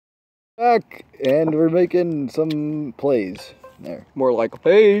Back, and we're making some plays. There. More like a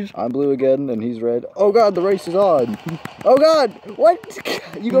page. I'm blue again, and he's red. Oh god, the race is on. Oh god, what?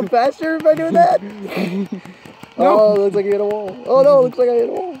 You go faster by doing that? No. Oh, looks like I hit a wall. Oh no, looks like I hit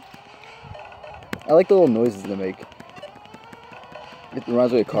a wall. I like the little noises they make. It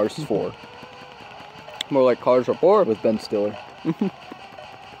reminds me of Cars 4. More like Cars 4. With Ben Stiller.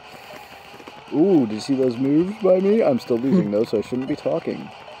 Ooh, did you see those moves by me? I'm still losing though, so I shouldn't be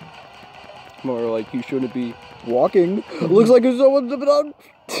talking. More like you shouldn't be walking. Looks like someone's on.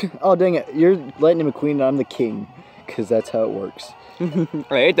 Oh dang it! You're Lightning McQueen and I'm the king, because that's how it works. I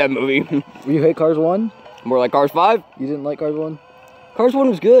hate that movie. You hate Cars 1? More like Cars 5. You didn't like Cars 1? Cars 1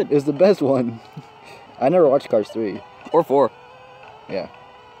 was good. It was the best one. I never watched Cars 3. Or 4. Yeah.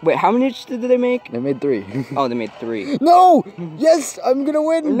 Wait, how many did they make? They made 3. Oh, they made 3. No! Yes! I'm gonna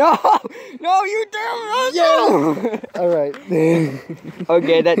win! No! No, you damn Yes! Alright.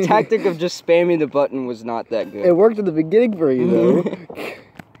 Okay, that tactic of just spamming the button was not that good. It worked at the beginning for you, though.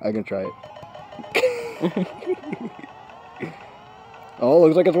 I can try it. Oh,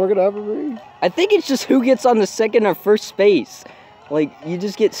 looks like it's working out for me. I think it's just who gets on the second or first space. Like, you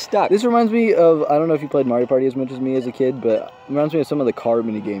just get stuck. This reminds me of, I don't know if you played Mario Party as much as me as a kid, but it reminds me of some of the car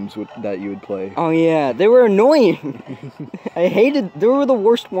mini games that you would play. Oh yeah, they were annoying. I hated, they were the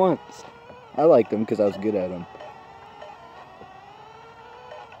worst ones. I liked them because I was good at them.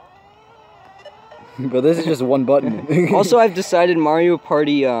 But this is just one button. Also, I've decided Mario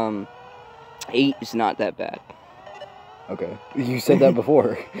Party 8 is not that bad. Okay, you said that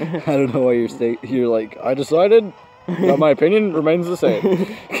before. I don't know why you're like, I decided, but my opinion remains the same.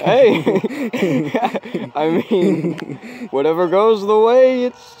 Hey, I mean, whatever goes the way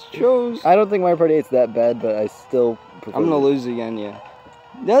it shows. I don't think Mario Party 8's that bad, but I still prefer I'm gonna lose again, yeah.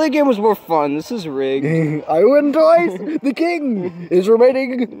 The other game was more fun. This is rigged. I win twice! The king is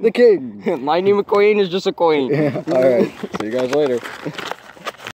remaining the king. Lightning McQueen is just a queen. Yeah, alright, see you guys later.